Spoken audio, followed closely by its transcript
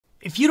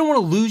If you don't want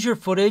to lose your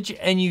footage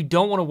and you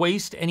don't want to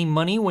waste any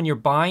money when you're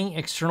buying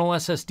external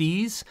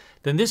SSDs,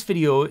 then this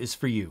video is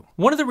for you.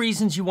 One of the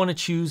reasons you want to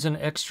choose an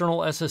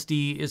external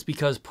SSD is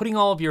because putting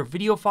all of your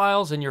video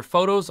files and your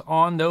photos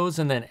on those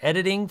and then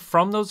editing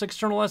from those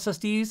external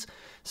SSDs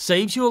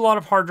saves you a lot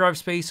of hard drive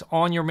space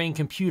on your main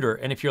computer.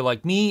 And if you're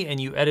like me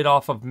and you edit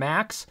off of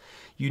Macs,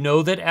 you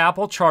know that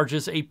Apple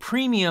charges a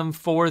premium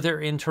for their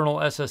internal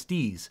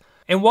SSDs.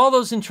 And while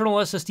those internal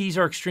SSDs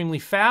are extremely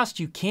fast,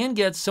 you can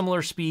get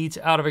similar speeds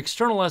out of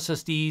external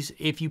SSDs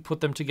if you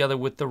put them together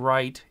with the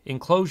right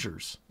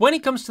enclosures. When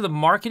it comes to the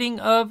marketing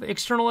of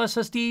external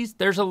SSDs,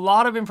 there's a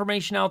lot of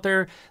information out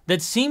there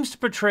that seems to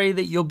portray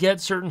that you'll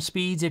get certain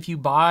speeds if you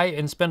buy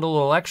and spend a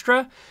little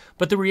extra.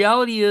 But the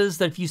reality is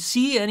that if you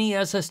see any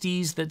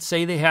SSDs that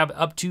say they have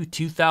up to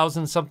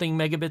 2,000 something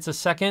megabits a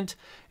second,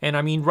 and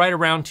I mean right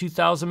around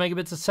 2,000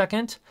 megabits a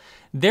second,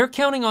 they're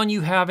counting on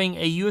you having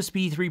a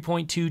USB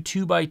 3.2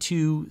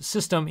 2x2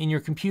 system in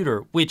your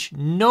computer, which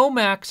no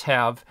Macs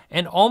have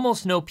and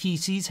almost no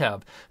PCs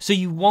have. So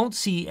you won't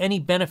see any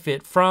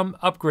benefit from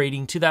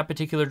upgrading to that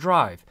particular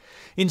drive.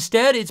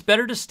 Instead, it's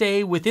better to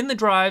stay within the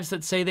drives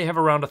that say they have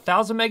around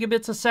 1,000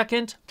 megabits a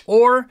second,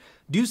 or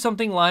do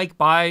something like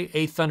buy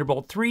a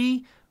Thunderbolt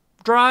 3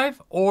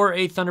 drive or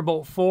a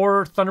Thunderbolt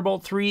 4,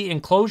 Thunderbolt 3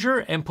 enclosure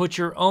and put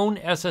your own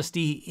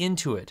SSD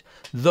into it.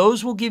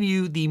 Those will give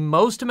you the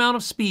most amount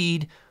of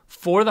speed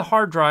for the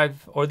hard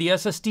drive or the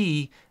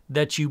SSD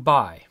that you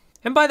buy.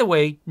 And by the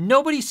way,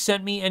 nobody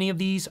sent me any of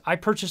these. I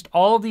purchased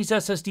all of these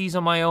SSDs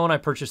on my own. I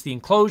purchased the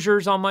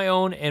enclosures on my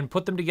own and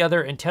put them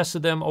together and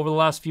tested them over the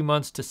last few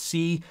months to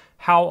see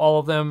how all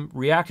of them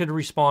reacted or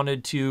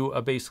responded to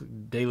a basic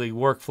daily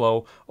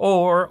workflow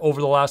or over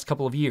the last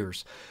couple of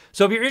years.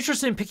 So if you're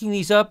interested in picking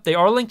these up, they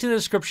are linked in the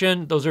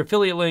description. Those are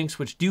affiliate links,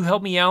 which do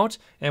help me out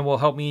and will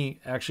help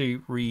me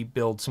actually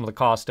rebuild some of the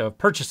cost of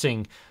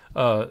purchasing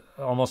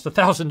almost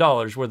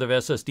 $1,000 worth of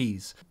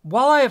SSDs.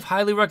 While I have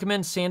highly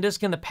recommended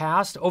Sandisk in the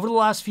past, over the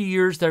last few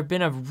years, there have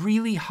been a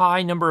really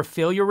high number of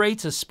failure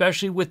rates,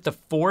 especially with the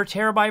 4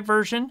 terabyte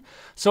version.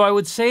 So I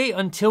would say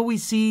until we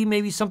see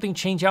maybe something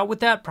change out with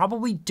that,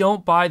 probably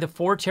don't buy the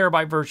 4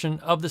 terabyte version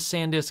of the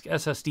Sandisk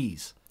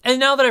SSDs. And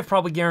now that I've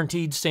probably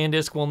guaranteed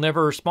Sandisk will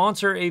never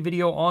sponsor a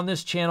video on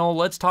this channel,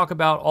 let's talk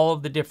about all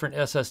of the different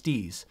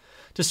SSDs.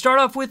 To start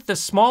off with, the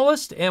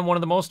smallest and one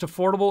of the most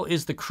affordable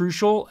is the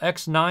Crucial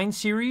X9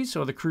 series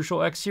or the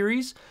Crucial X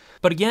series.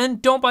 But again,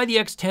 don't buy the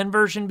X10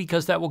 version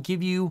because that will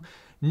give you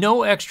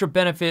no extra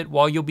benefit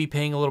while you'll be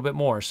paying a little bit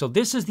more. So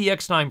this is the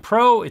X9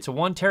 Pro. It's a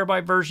 1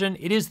 terabyte version.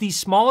 It is the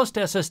smallest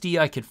SSD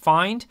I could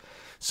find.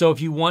 So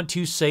if you want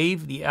to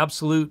save the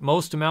absolute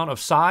most amount of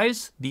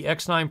size, the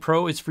X9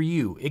 Pro is for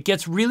you. It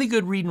gets really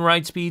good read and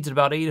write speeds at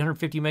about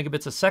 850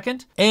 megabits a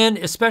second. And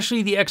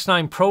especially the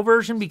X9 Pro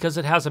version, because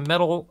it has a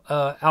metal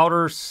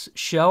outer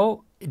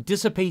shell, it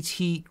dissipates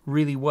heat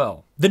really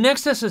well. The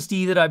next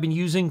SSD that I've been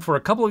using for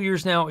a couple of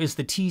years now is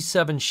the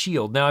T7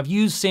 Shield. Now I've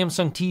used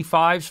Samsung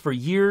T5s for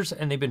years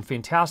and they've been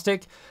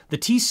fantastic. The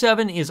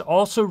T7 is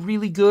also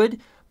really good.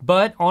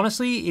 But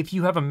honestly, if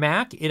you have a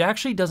Mac, it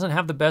actually doesn't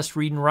have the best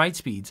read and write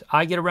speeds.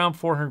 I get around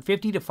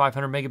 450 to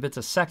 500 megabits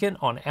a second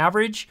on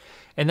average,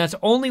 and that's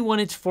only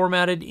when it's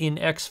formatted in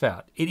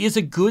exFAT. It is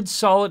a good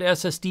solid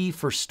SSD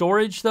for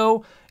storage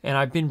though, and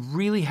I've been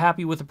really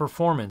happy with the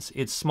performance.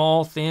 It's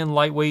small, thin,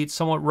 lightweight,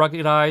 somewhat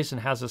ruggedized,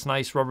 and has this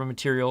nice rubber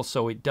material,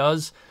 so it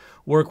does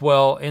work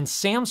well. And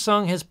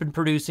Samsung has been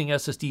producing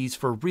SSDs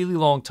for a really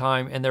long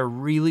time, and they're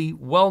really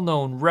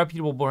well-known,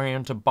 reputable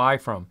brand to buy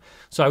from.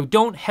 So I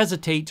don't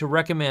hesitate to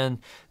recommend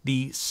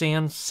the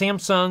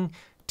Samsung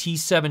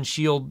T7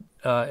 Shield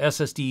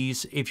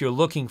SSDs if you're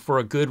looking for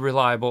a good,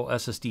 reliable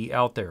SSD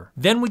out there.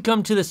 Then we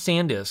come to the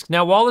Sandisk.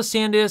 Now, while the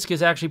Sandisk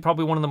is actually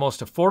probably one of the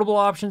most affordable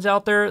options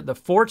out there, the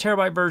 4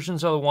 terabyte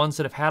versions are the ones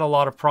that have had a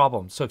lot of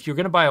problems. So if you're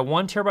gonna buy a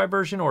 1 terabyte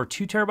version or a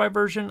 2 terabyte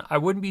version, I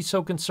wouldn't be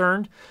so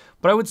concerned,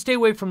 but I would stay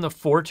away from the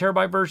 4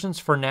 terabyte versions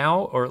for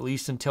now, or at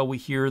least until we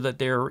hear that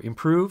they're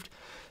improved.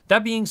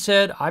 That being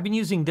said, I've been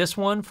using this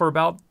one for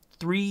about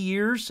 3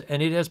 years,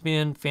 and it has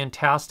been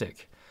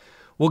fantastic.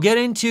 We'll get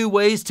into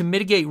ways to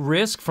mitigate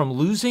risk from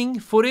losing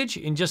footage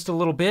in just a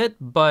little bit,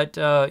 but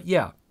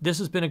yeah, this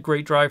has been a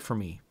great drive for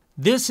me.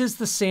 This is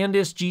the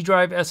Sandisk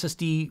G-Drive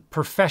SSD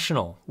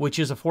Professional, which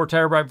is a 4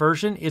 terabyte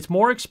version. It's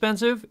more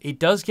expensive, it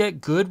does get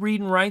good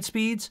read and write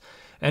speeds,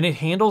 and it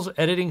handles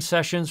editing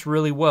sessions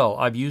really well.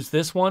 I've used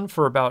this one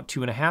for about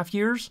 2.5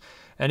 years,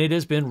 and it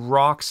has been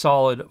rock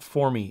solid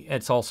for me.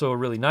 It's also a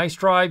really nice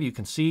drive. You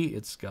can see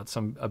it's got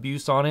some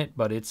abuse on it,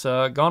 but it's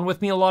gone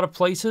with me a lot of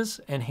places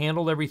and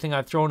handled everything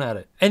I've thrown at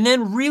it. And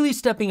then really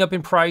stepping up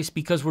in price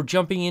because we're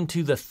jumping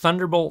into the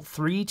Thunderbolt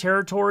 3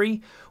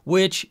 territory,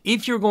 which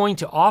if you're going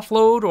to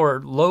offload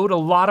or load a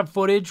lot of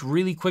footage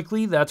really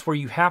quickly, that's where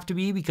you have to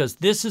be, because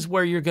this is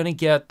where you're gonna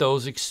get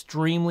those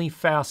extremely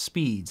fast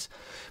speeds.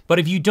 But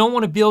if you don't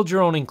want to build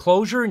your own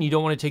enclosure and you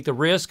don't want to take the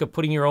risk of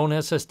putting your own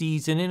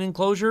SSDs in an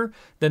enclosure,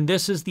 then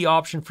this is the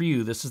option for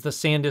you. This is the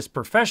Sandisk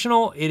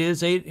Professional. It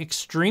is an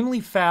extremely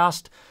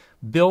fast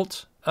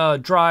built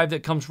drive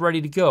that comes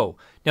ready to go.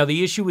 Now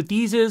the issue with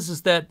these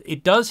is that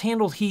it does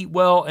handle heat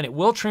well and it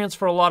will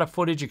transfer a lot of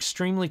footage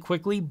extremely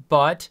quickly,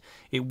 but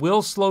it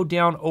will slow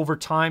down over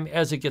time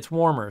as it gets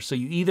warmer. So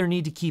you either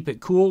need to keep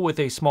it cool with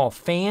a small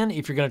fan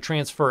if you're going to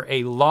transfer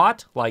a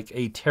lot, like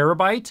a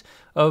terabyte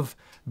of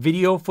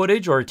video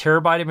footage or a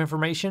terabyte of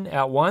information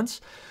at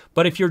once.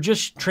 But if you're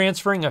just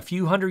transferring a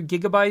few hundred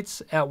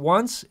gigabytes at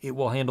once, it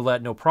will handle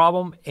that no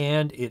problem,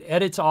 and it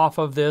edits off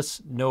of this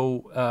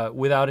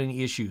without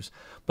any issues.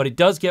 But it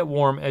does get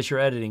warm as you're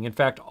editing. In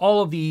fact,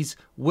 all of these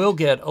will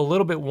get a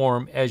little bit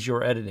warm as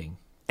you're editing.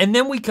 And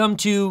then we come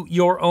to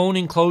your own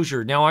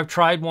enclosure. Now I've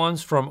tried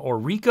ones from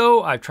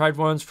Orico, I've tried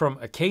ones from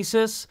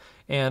Acasis,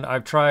 and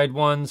I've tried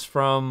ones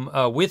from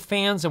with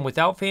fans and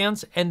without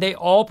fans, and they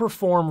all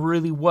perform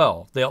really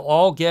well. They'll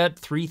all get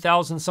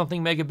 3,000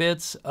 something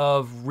megabits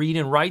of read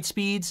and write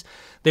speeds.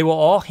 They will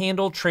all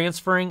handle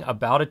transferring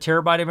about a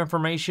terabyte of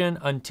information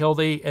and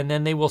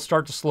then they will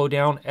start to slow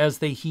down as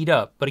they heat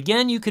up. But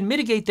again, you can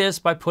mitigate this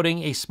by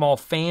putting a small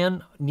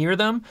fan near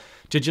them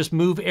to just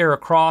move air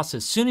across.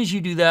 As soon as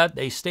you do that,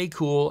 they stay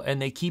cool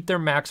and they keep their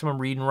maximum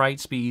read and write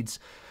speeds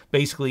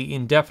basically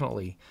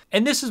indefinitely.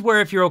 And this is where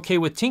if you're okay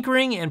with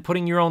tinkering and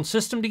putting your own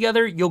system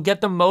together, you'll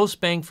get the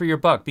most bang for your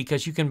buck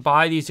because you can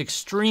buy these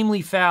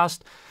extremely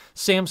fast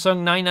Samsung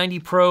 990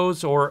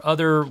 Pros or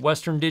other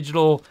Western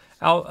Digital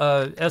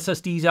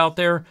SSDs out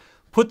there,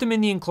 put them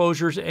in the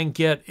enclosures and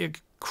get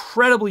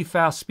incredibly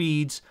fast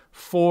speeds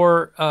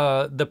for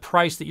the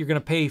price that you're going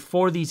to pay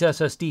for these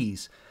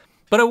SSDs.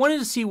 But I wanted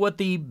to see what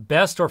the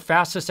best or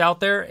fastest out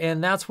there,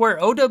 and that's where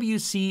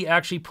OWC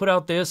actually put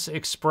out this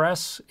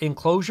Express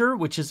enclosure,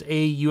 which is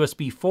a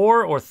USB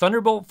 4 or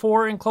Thunderbolt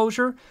 4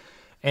 enclosure,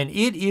 and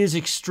it is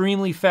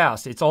extremely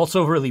fast. It's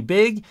also really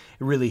big,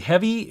 really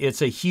heavy.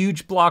 It's a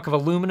huge block of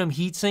aluminum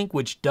heatsink,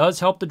 which does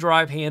help the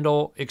drive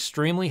handle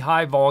extremely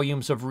high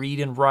volumes of read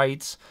and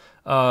writes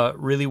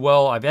really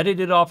well. I've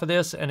edited off of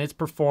this, and it's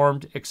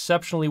performed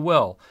exceptionally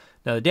well.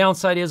 Now, the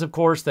downside is, of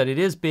course, that it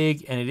is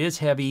big and it is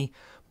heavy,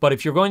 but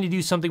if you're going to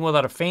do something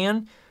without a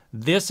fan,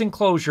 this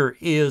enclosure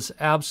is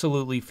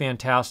absolutely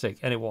fantastic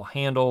and it will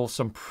handle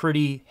some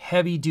pretty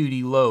heavy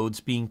duty loads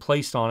being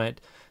placed on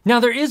it. Now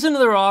there is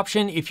another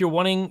option if you're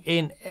wanting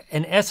an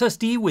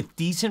SSD with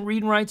decent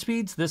read and write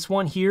speeds. This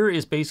one here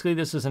is basically,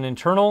 this is an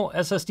internal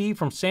SSD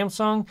from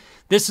Samsung.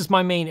 This is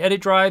my main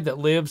edit drive that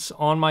lives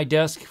on my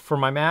desk for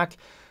my Mac.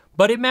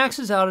 But it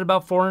maxes out at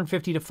about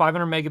 450 to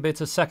 500 megabits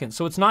a second.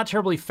 So it's not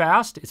terribly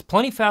fast. It's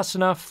plenty fast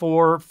enough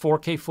for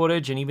 4K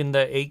footage and even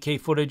the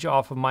 8K footage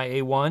off of my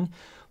A1.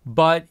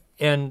 But,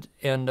 and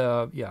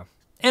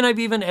I've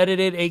even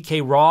edited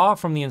 8K RAW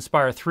from the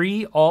Inspire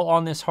 3 all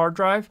on this hard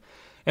drive.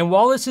 And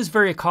while this is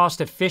very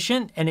cost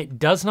efficient and it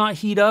does not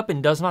heat up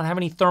and does not have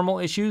any thermal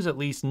issues, at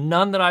least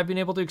none that I've been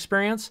able to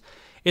experience,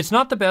 it's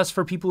not the best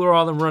for people who are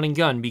on the run and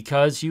gun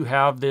because you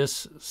have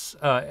this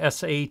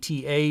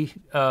SATA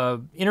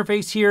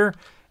interface here,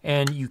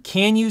 and you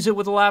can use it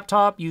with a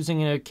laptop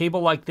using a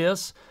cable like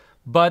this.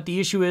 But the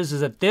issue is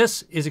that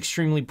this is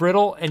extremely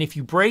brittle, and if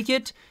you break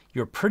it,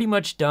 you're pretty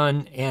much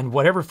done, and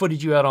whatever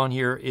footage you had on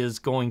here is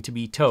going to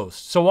be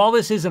toast. So while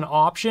this is an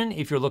option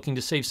if you're looking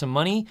to save some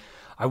money,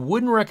 I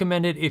wouldn't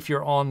recommend it if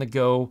you're on the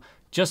go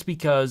just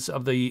because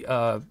of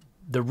the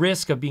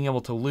risk of being able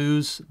to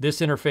lose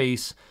this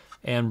interface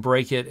and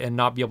break it and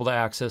not be able to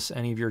access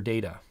any of your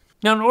data.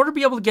 Now, in order to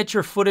be able to get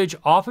your footage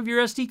off of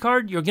your SD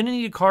card, you're going to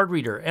need a card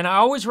reader, and I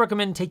always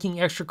recommend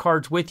taking extra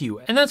cards with you,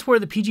 and that's where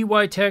the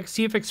PGYTech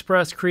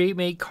CFexpress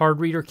Createmate card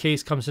reader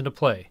case comes into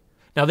play.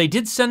 Now, they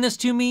did send this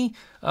to me,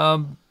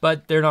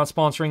 but they're not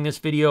sponsoring this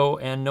video,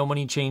 and no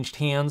money changed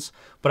hands,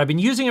 but I've been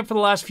using it for the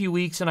last few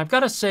weeks, and I've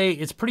got to say,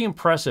 it's pretty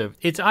impressive.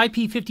 It's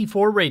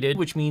IP54 rated,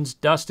 which means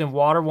dust and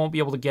water won't be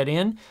able to get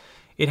in.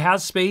 It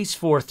has space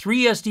for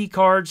 3 SD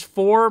cards,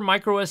 4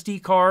 micro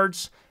SD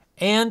cards,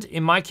 and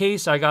in my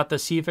case, I got the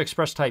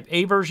CFexpress Type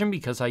A version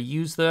because I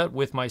use that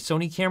with my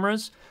Sony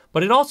cameras.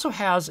 But it also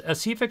has a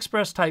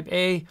CFexpress Type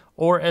A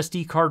or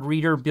SD card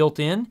reader built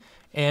in,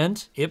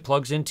 and it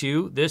plugs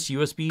into this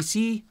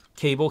USB-C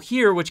cable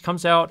here, which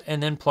comes out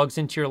and then plugs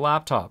into your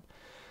laptop.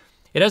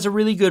 It has a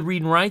really good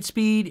read and write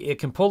speed. It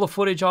can pull the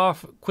footage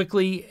off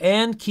quickly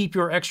and keep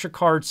your extra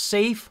cards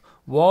safe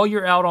while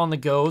you're out on the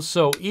go.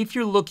 So if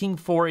you're looking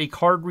for a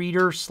card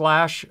reader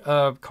slash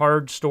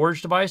card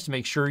storage device to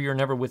make sure you're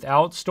never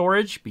without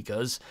storage,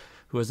 because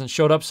who hasn't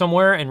showed up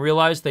somewhere and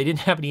realized they didn't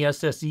have any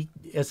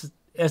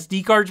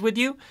SD cards with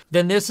you,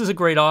 then this is a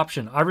great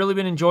option. I've really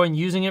been enjoying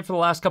using it for the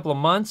last couple of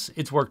months.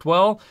 It's worked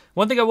well.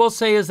 One thing I will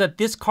say is that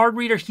this card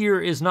reader here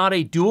is not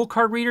a dual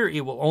card reader.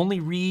 It will only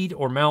read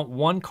or mount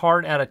one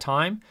card at a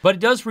time, but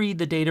it does read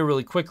the data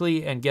really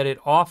quickly and get it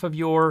off of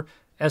your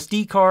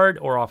SD card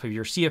or off of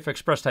your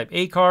CFexpress Type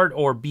A card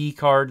or B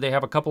card. They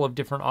have a couple of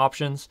different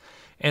options,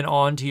 and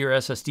onto your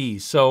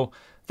SSDs. So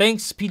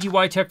thanks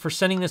PGYTech for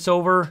sending this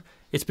over.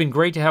 It's been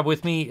great to have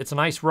with me. It's a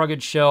nice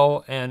rugged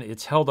shell and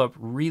it's held up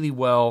really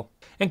well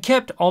and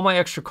kept all my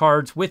extra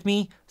cards with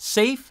me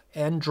safe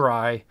and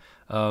dry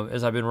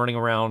as I've been running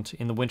around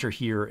in the winter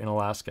here in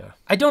Alaska.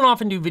 I don't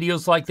often do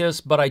videos like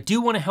this, but I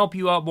do want to help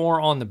you out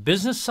more on the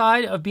business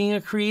side of being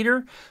a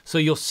creator. So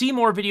you'll see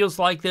more videos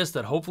like this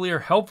that hopefully are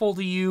helpful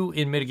to you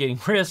in mitigating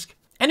risk.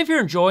 And if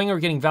you're enjoying or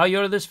getting value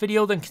out of this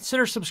video, then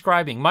consider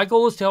subscribing. My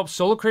goal is to help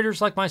solo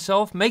creators like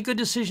myself make good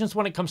decisions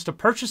when it comes to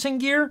purchasing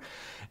gear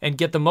and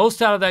get the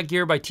most out of that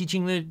gear by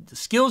teaching the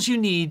skills you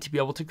need to be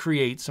able to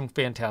create some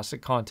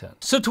fantastic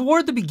content. So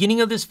toward the beginning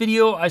of this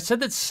video, I said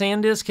that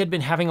Sandisk had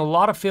been having a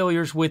lot of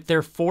failures with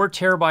their 4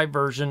 terabyte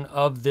version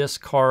of this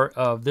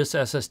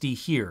SSD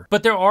here.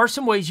 But there are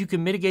some ways you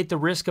can mitigate the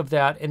risk of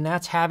that, and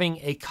that's having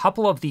a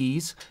couple of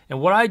these. And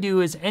what I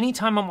do is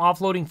anytime I'm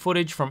offloading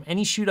footage from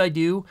any shoot I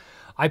do,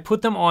 I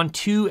put them on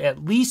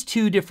at least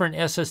two different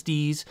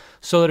SSDs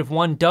so that if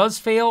one does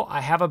fail,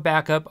 I have a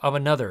backup of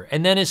another.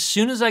 And then as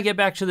soon as I get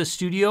back to the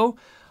studio,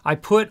 I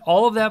put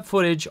all of that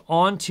footage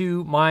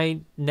onto my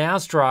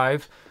NAS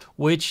drive,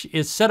 which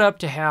is set up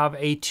to have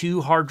a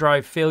 2 hard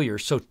drive failure.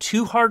 So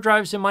 2 hard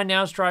drives in my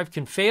NAS drive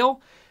can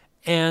fail,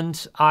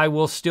 and I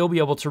will still be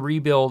able to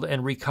rebuild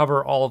and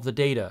recover all of the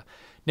data.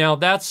 Now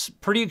that's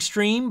pretty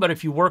extreme, but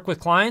if you work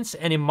with clients,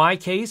 and in my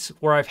case,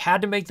 where I've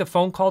had to make the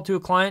phone call to a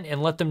client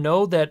and let them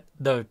know that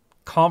the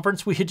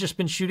conference we had just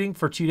been shooting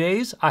for 2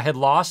 days, I had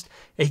lost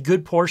a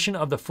good portion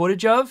of the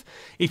footage of.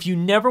 If you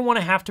never want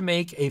to have to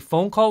make a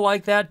phone call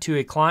like that to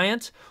a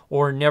client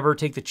or never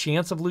take the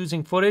chance of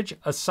losing footage,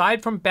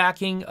 aside from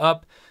backing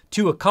up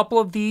to a couple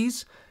of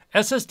these,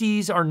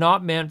 SSDs are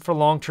not meant for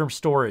long-term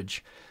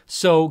storage.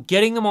 So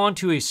getting them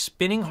onto a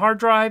spinning hard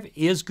drive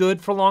is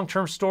good for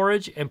long-term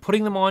storage, and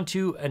putting them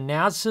onto a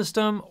NAS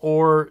system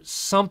or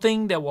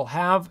something that will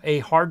have a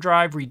hard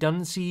drive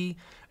redundancy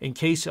in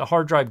case a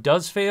hard drive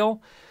does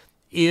fail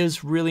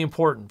is really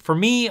important. For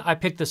me, I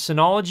picked the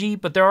Synology,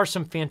 but there are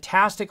some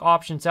fantastic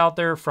options out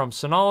there from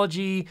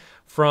Synology,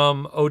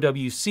 from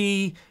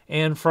OWC,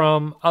 and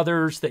from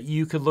others that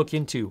you could look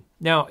into.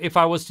 Now, if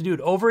I was to do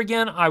it over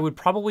again, I would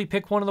probably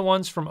pick one of the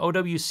ones from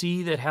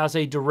OWC that has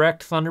a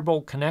direct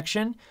Thunderbolt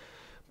connection.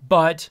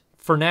 But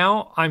for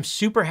now, I'm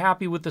super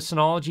happy with the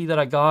Synology that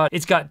I got.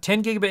 It's got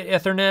 10 gigabit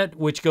Ethernet,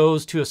 which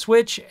goes to a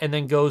switch and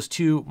then goes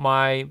to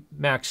my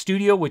Mac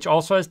Studio, which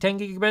also has 10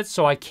 gigabits.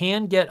 So I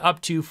can get up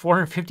to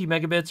 450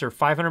 megabits or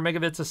 500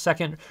 megabits a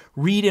second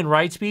read and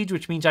write speeds,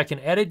 which means I can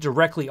edit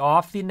directly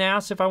off the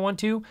NAS if I want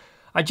to.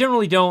 I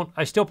generally don't.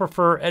 I still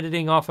prefer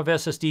editing off of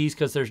SSDs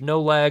because there's no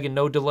lag and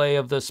no delay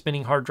of the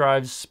spinning hard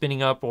drives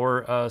spinning up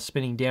or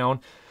spinning down.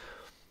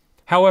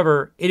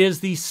 However, it is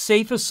the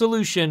safest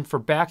solution for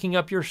backing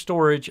up your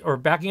storage or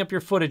backing up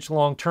your footage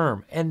long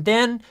term. And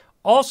then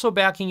also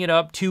backing it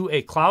up to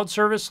a cloud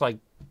service like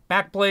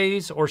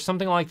Backblaze or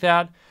something like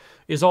that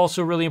is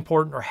also really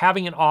important, or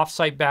having an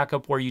offsite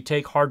backup where you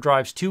take hard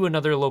drives to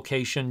another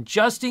location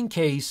just in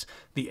case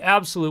the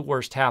absolute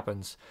worst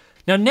happens.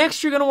 Now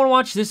next, you're going to want to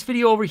watch this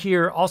video over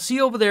here. I'll see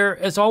you over there.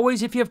 As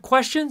always, if you have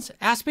questions,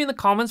 ask me in the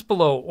comments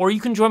below, or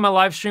you can join my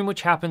live stream,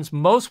 which happens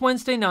most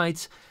Wednesday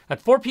nights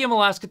at 4 p.m.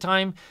 Alaska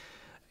time,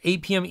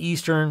 8 p.m.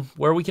 Eastern,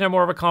 where we can have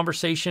more of a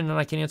conversation and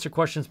I can answer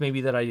questions maybe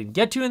that I didn't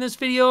get to in this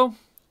video.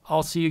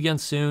 I'll see you again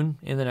soon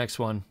in the next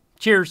one.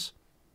 Cheers.